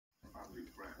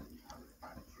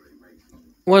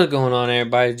What's going on,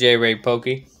 everybody? J Ray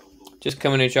Pokey. Just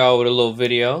coming at y'all with a little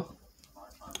video.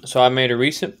 So I made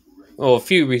a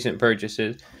few recent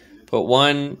purchases, but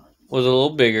one was a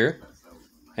little bigger,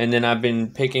 and then I've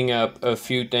been picking up a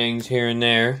few things here and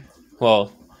there.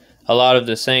 Well, a lot of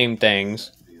the same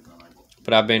things,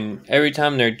 but every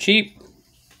time they're cheap,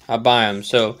 I buy them.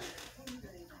 So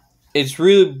it's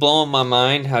really blowing my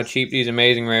mind how cheap these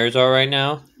amazing rares are right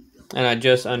now. And I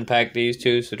just unpacked these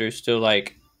two, so there's still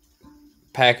like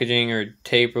packaging or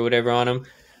tape or whatever on them.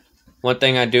 One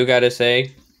thing I do gotta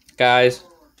say, guys,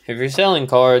 if you're selling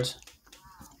cards,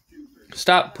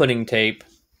 stop putting tape.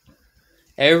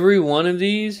 Every one of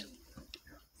these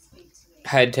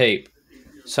had tape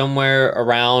somewhere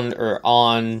around or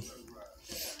on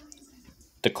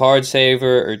the card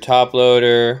saver or top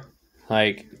loader.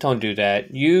 Like, don't do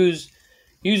that. Use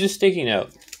a sticky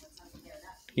note.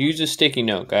 Use a sticky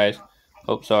note, guys.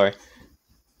 Oh, sorry.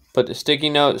 Put the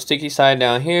sticky side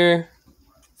down here,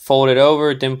 fold it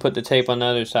over, then put the tape on the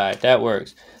other side. That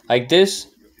works. Like this,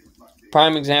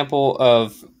 prime example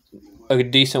of a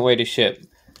decent way to ship.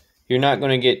 You're not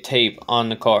going to get tape on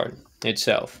the card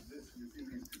itself.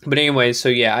 But anyway, so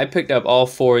yeah, I picked up all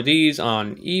four of these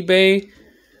on eBay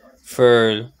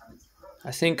for,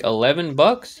 I think, 11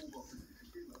 bucks.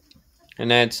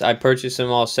 And I purchased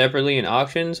them all separately in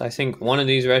auctions. I think one of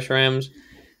these Reshrams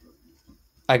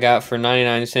I got for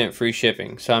 99 cents free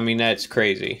shipping. So I mean, that's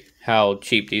crazy how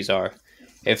cheap these are.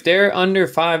 If they're under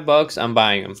 $5, I'm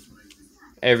buying them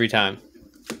every time.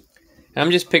 And I'm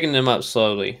just picking them up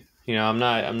slowly. You know, I'm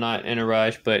not in a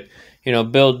rush, but you know,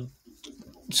 build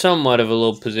somewhat of a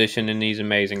little position in these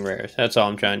amazing rares. That's all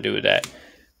I'm trying to do with that.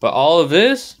 But all of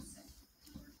this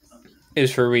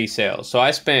is for resale. So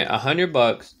I spent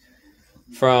 $100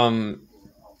 from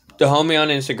the homie on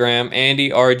Instagram,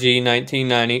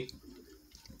 AndyRG1990.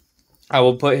 I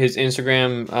will put his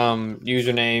Instagram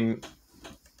username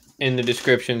in the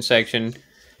description section.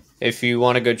 If you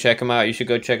want to go check him out, you should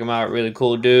go check him out. Really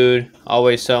cool dude.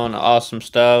 Always selling awesome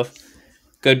stuff.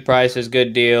 Good prices,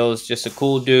 good deals. Just a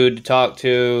cool dude to talk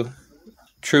to.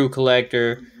 True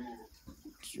collector.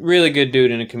 Really good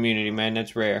dude in the community, man.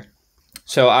 That's rare.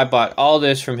 So I bought all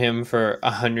this from him for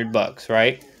 $100,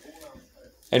 right?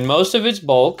 And most of it's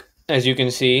bulk, as you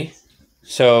can see.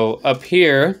 So up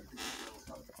here,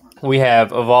 we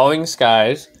have Evolving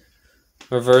Skies,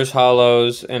 Reverse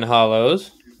Hollows, and Hollows.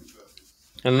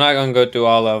 I'm not going to go through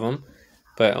all of them,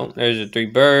 but there's the 3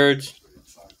 birds.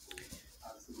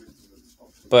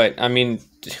 But, I mean,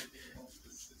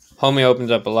 homie opens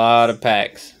up a lot of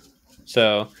packs.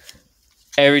 So,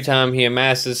 every time he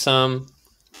amasses some,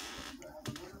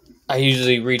 I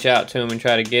usually reach out to him and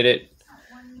try to get it.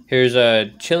 Here's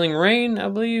a Chilling Rain, I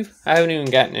believe. I haven't even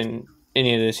gotten in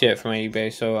any of this yet from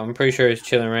eBay, so I'm pretty sure it's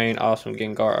Chilling Rain. Awesome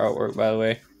Gengar artwork, by the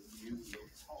way.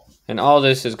 And all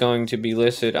this is going to be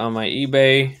listed on my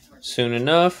eBay soon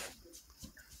enough.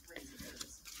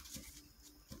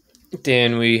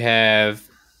 Then we have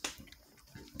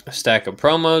a stack of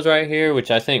promos right here,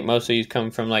 which I think most of these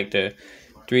come from like the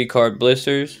 3-card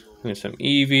blisters. And some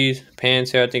Eevees,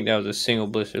 Pansear. I think that was a single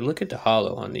blister. Look at the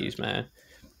hollow on these, man.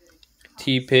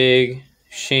 T-Pig,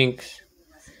 Shinx.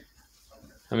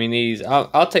 I mean, these,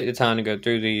 I'll take the time to go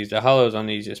through these. The hollows on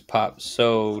these just pop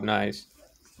so nice.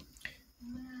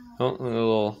 Oh, a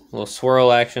little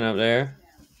swirl action up there.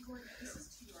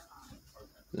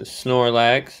 The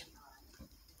Snorlax.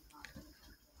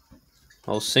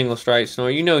 Old single strike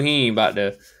Snore. You know he ain't about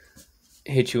to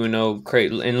hit you in no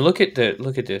crate. And look at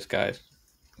this, guys.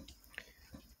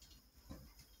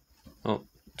 Oh,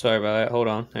 sorry about that. Hold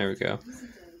on. There we go.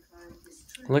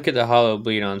 Look at the hollow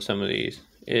bleed on some of these.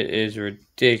 It is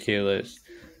ridiculous.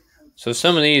 So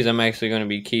some of these I'm actually going to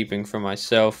be keeping for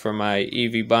myself for my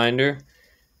Eevee binder.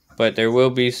 But there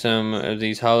will be some of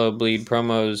these hollow bleed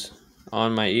promos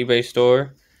on my eBay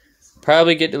store.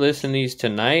 Probably get to listen to these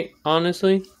tonight,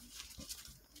 honestly.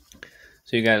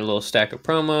 So you got a little stack of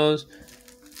promos.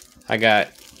 I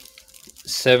got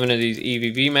 7 of these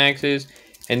Eevee VMAXs.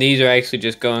 And these are actually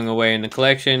just going away in the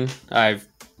collection. I've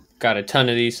got a ton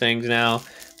of these things now.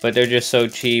 But they're just so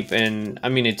cheap. And, I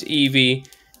mean, it's Eevee.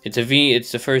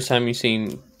 It's the first time you've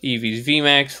seen Eevee's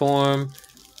VMAX form.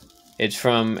 It's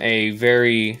from a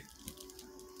very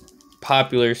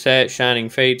popular set, Shining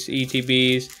Fates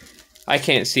ETBs. I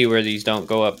can't see where these don't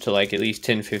go up to like at least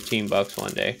 10-15 bucks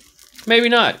one day. Maybe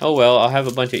not. Oh well, I'll have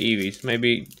a bunch of Eevees.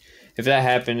 Maybe if that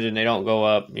happens and they don't go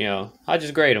up, you know, I'll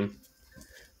just grade them.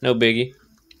 No biggie.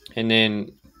 And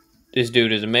then this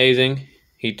dude is amazing.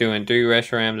 He threw in 3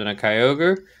 Reshrams and a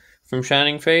Kyogre from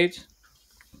Shining Fates.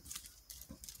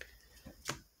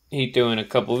 He threw in a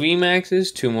couple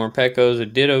VMAXs, 2 more Pekos, a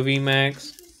Ditto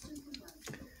VMAX.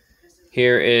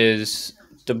 Here is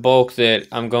the bulk that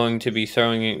I'm going to be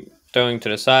throwing to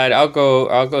the side. I'll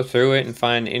go through it and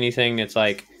find anything that's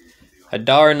like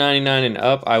 $1.99 and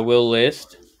up. I will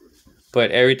list,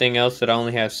 but everything else that I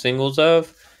only have singles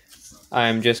of,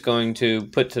 I'm just going to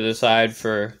put to the side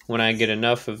for when I get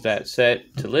enough of that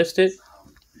set to list it.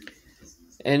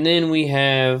 And then we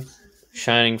have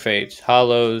Shining Fates,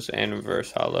 hollows and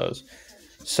reverse hollows.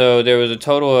 So there was a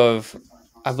total of,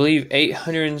 I believe,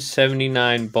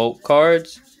 879 bulk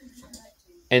cards.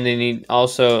 And then he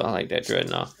also, I like that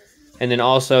Dreadnought. And then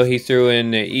also he threw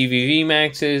in the EVV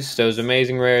maxes, those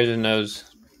amazing rares, and those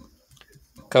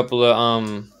couple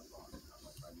of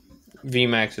V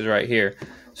maxes right here.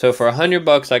 So for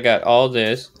 $100 I got all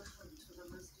this.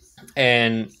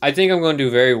 And I think I'm going to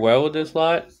do very well with this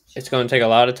lot. It's going to take a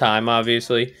lot of time,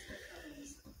 obviously.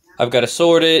 I've got to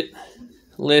sort it,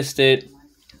 list it,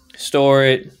 store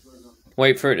it,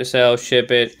 wait for it to sell,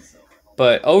 ship it.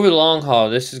 But over the long haul,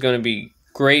 this is going to be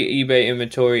great eBay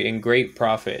inventory and great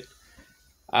profit.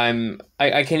 I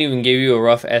can't even give you a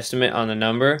rough estimate on the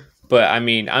number, but I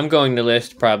mean, I'm going to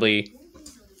list probably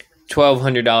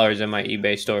 $1,200 in my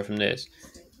eBay store from this.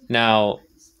 Now,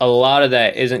 a lot of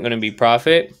that isn't going to be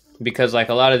profit because like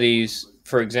a lot of these,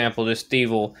 for example, this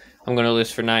Thievel, I'm going to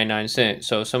list for 99 cents.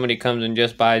 So if somebody comes and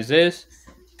just buys this,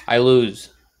 I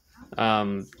lose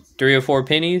 3 or 4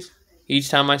 pennies each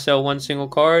time I sell one single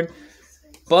card.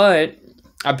 But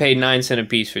I paid 9 cents a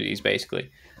piece for these basically.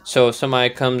 So if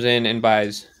somebody comes in and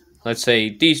buys, let's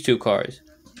say, these 2 cards,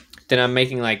 then I'm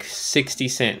making like 60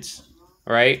 cents,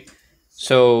 right?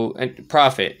 So,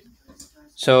 profit.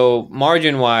 So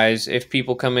margin wise, if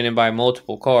people come in and buy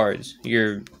multiple cards,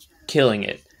 you're killing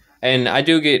it. And I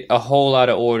do get a whole lot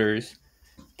of orders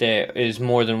that is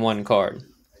more than 1 card.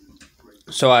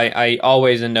 So I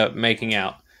always end up making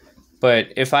out. But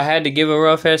if I had to give a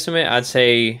rough estimate, I'd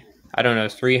say, I don't know,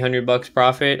 $300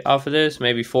 profit off of this,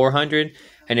 maybe 400.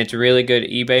 And it's really good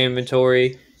eBay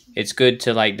inventory. It's good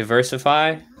to like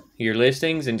diversify your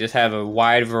listings and just have a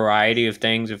wide variety of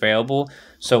things available.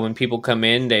 So when people come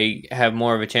in, they have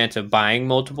more of a chance of buying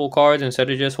multiple cards instead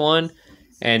of just one.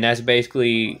 And that's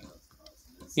basically,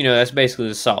 that's basically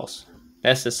the sauce.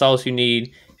 That's the sauce you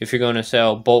need if you're going to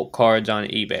sell bulk cards on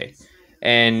eBay.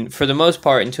 And for the most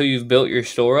part, until you've built your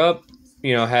store up,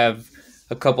 have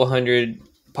a couple hundred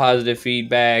positive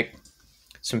feedback,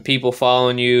 some people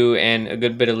following you, and a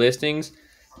good bit of listings,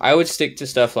 I would stick to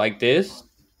stuff like this.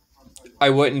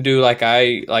 I wouldn't do like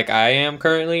I am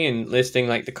currently and listing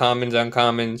like the commons,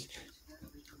 uncommons,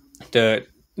 the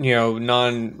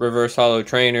non-reverse hollow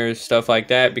trainers, stuff like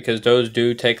that, because those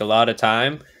do take a lot of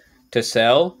time to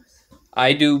sell.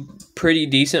 I do pretty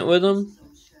decent with them,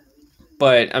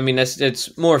 but I mean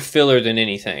it's more filler than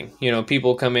anything.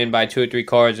 People come in, buy 2 or 3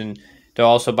 cards, and they'll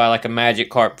also buy like a magic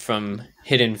card from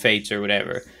Hidden Fates or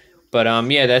whatever. But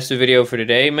yeah, that's the video for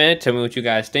today, man. Tell me what you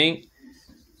guys think.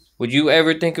 Would you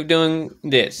ever think of doing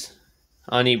this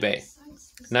on eBay?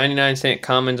 99 cent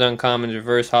commons, uncommons,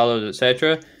 reverse hollows,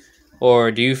 etc.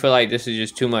 Or do you feel like this is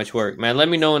just too much work? Man, let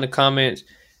me know in the comments.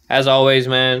 As always,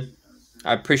 man,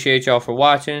 I appreciate y'all for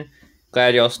watching.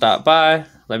 Glad y'all stopped by.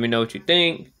 Let me know what you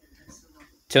think.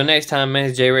 Till next time, man,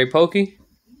 it's J Ray Pokey.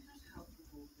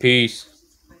 Peace.